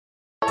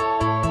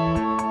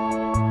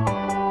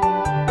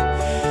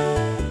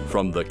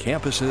From the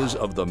campuses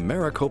of the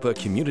Maricopa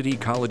Community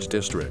College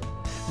District,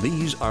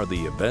 these are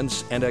the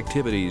events and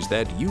activities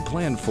that you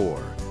plan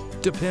for,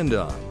 depend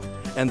on,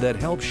 and that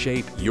help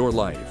shape your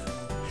life.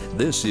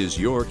 This is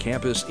your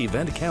campus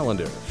event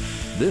calendar.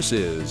 This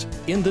is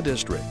In the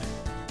District.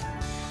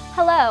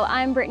 Hello,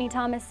 I'm Brittany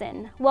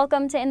Thomason.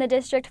 Welcome to In the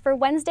District for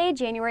Wednesday,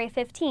 January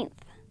 15th.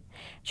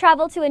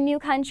 Travel to a new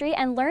country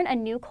and learn a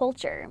new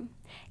culture.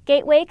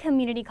 Gateway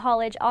Community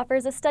College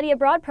offers a study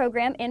abroad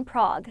program in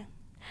Prague.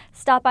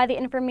 Stop by the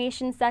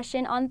information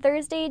session on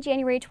Thursday,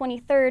 January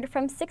 23rd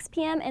from 6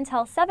 p.m.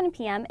 until 7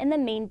 p.m. in the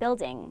main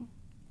building.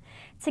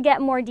 To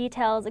get more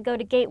details, go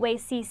to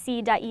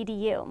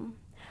gatewaycc.edu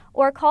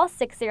or call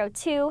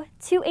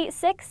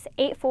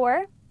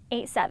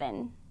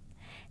 602-286-8487.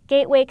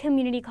 Gateway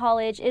Community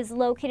College is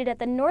located at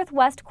the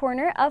northwest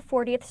corner of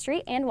 40th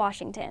Street and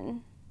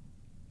Washington.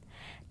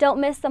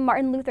 Don't miss the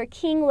Martin Luther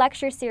King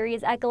Lecture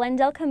Series at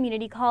Glendale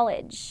Community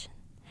College.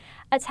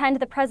 Attend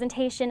the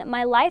presentation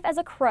My Life as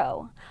a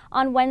Crow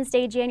on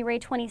Wednesday, January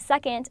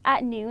 22nd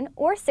at noon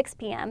or 6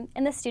 p.m.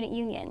 in the Student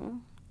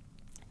Union.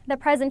 The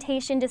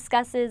presentation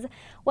discusses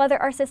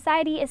whether our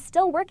society is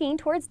still working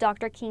towards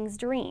Dr. King's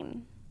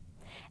dream.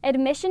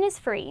 Admission is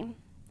free.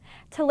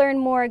 To learn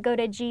more, go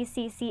to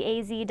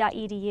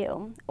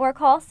gccaz.edu or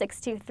call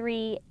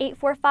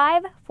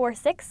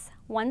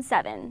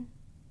 623-845-4617.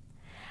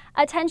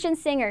 Attention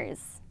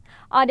singers!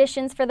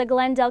 Auditions for the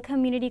Glendale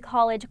Community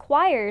College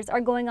choirs are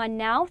going on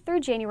now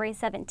through January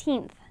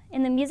 17th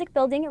in the Music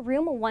Building,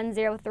 Room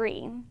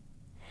 103.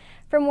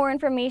 For more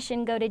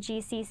information, go to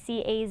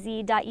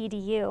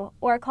gccaz.edu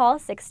or call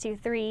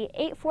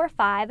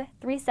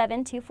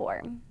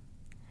 623-845-3724.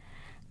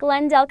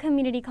 Glendale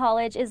Community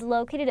College is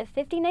located at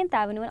 59th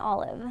Avenue in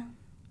Olive.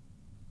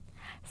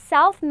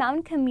 South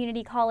Mountain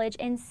Community College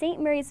and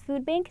St. Mary's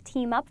Food Bank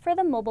team up for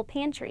the mobile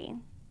pantry.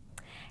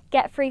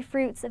 Get free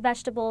fruits,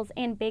 vegetables,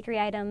 and bakery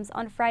items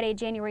on Friday,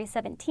 January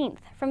 17th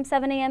from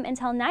 7 a.m.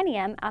 until 9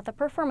 a.m. at the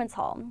Performance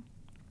Hall.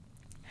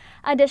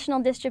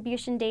 Additional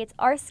distribution dates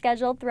are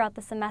scheduled throughout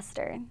the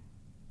semester.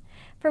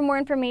 For more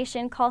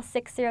information, call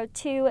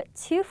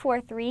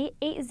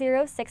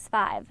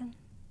 602-243-8065.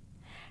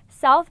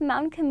 South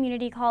Mountain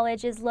Community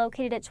College is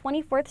located at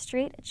 24th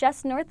Street,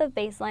 just north of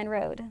Baseline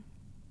Road.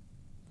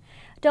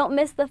 Don't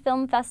miss the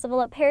film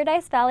festival at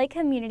Paradise Valley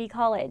Community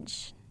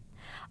College.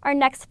 Our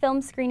next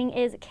film screening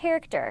is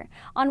Character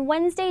on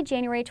Wednesday,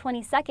 January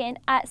 22nd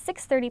at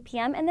 6:30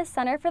 p.m. in the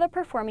Center for the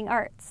Performing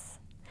Arts.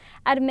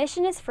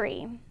 Admission is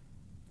free.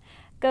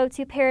 Go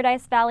to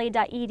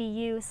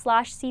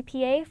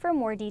paradisevalley.edu/CPA for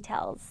more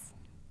details.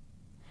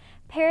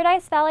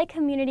 Paradise Valley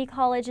Community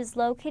College is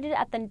located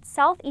at the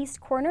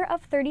southeast corner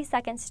of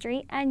 32nd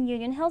Street and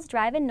Union Hills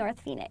Drive in North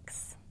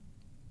Phoenix.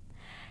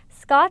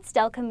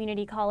 Scottsdale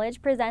Community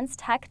College presents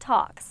Tech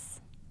Talks.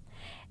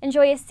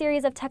 Enjoy a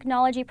series of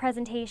technology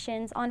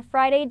presentations on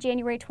Friday,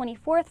 January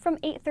 24th from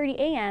 8:30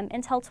 a.m.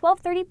 until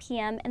 12:30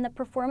 p.m. in the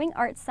Performing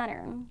Arts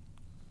Center.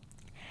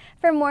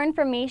 For more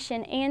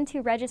information and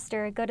to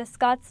register, go to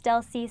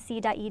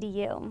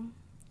scottsdalecc.edu.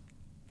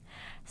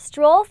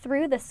 Stroll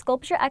through the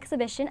sculpture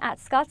exhibition at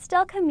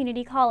Scottsdale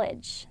Community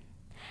College.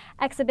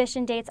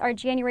 Exhibition dates are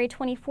January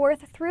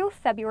 24th through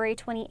February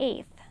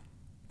 28th.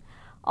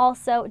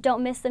 Also,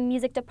 don't miss the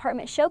Music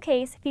Department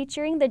Showcase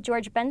featuring the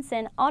George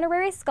Benson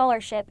Honorary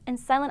Scholarship and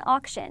Silent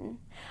Auction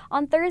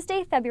on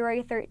Thursday,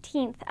 February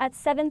 13th at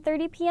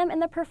 7:30 p.m. in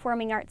the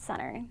Performing Arts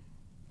Center.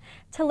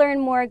 To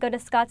learn more, go to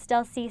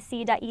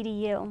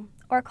scottsdalecc.edu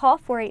or call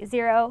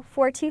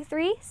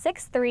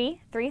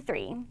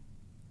 480-423-6333.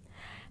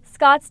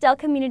 Scottsdale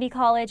Community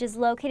College is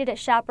located at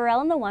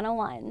Chaparral in the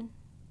 101.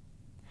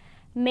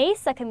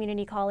 Mesa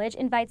Community College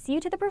invites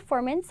you to the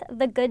performance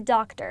The Good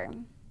Doctor.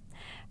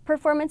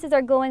 Performances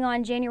are going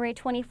on January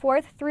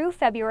 24th through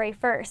February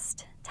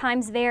 1st.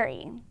 Times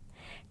vary.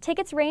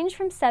 Tickets range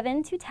from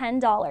 $7 to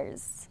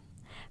 $10.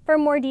 For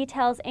more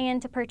details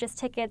and to purchase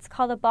tickets,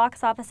 call the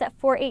box office at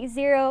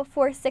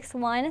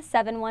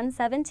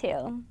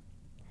 480-461-7172.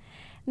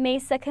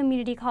 Mesa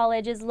Community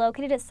College is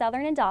located at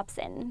Southern and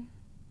Dobson.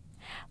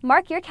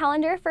 Mark your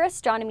calendar for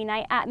Astronomy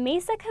Night at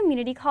Mesa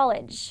Community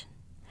College.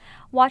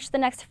 Watch the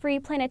next free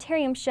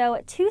planetarium show,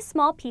 Two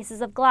Small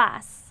Pieces of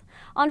Glass,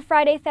 on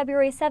Friday,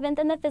 February 7th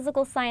in the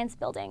Physical Science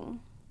Building.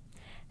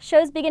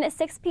 Shows begin at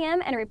 6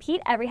 p.m. and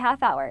repeat every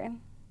half hour.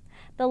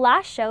 The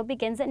last show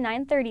begins at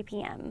 9:30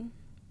 p.m.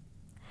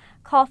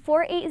 Call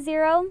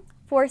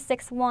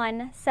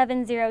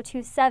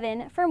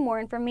 480-461-7027 for more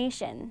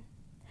information.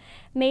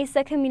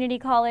 Mesa Community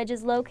College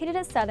is located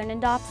at Southern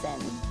and Dobson.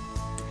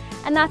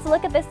 And that's a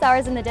look at this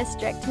hour's In the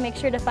District. Make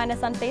sure to find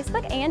us on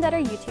Facebook and at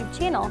our YouTube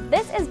channel.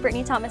 This is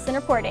Brittany Thomason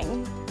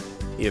reporting.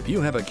 If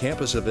you have a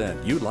campus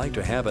event you'd like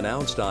to have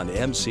announced on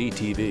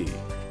MCTV,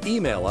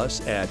 email us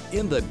at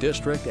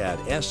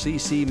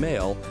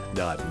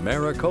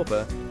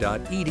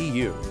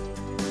inthedistrict@sccmail.maricopa.edu.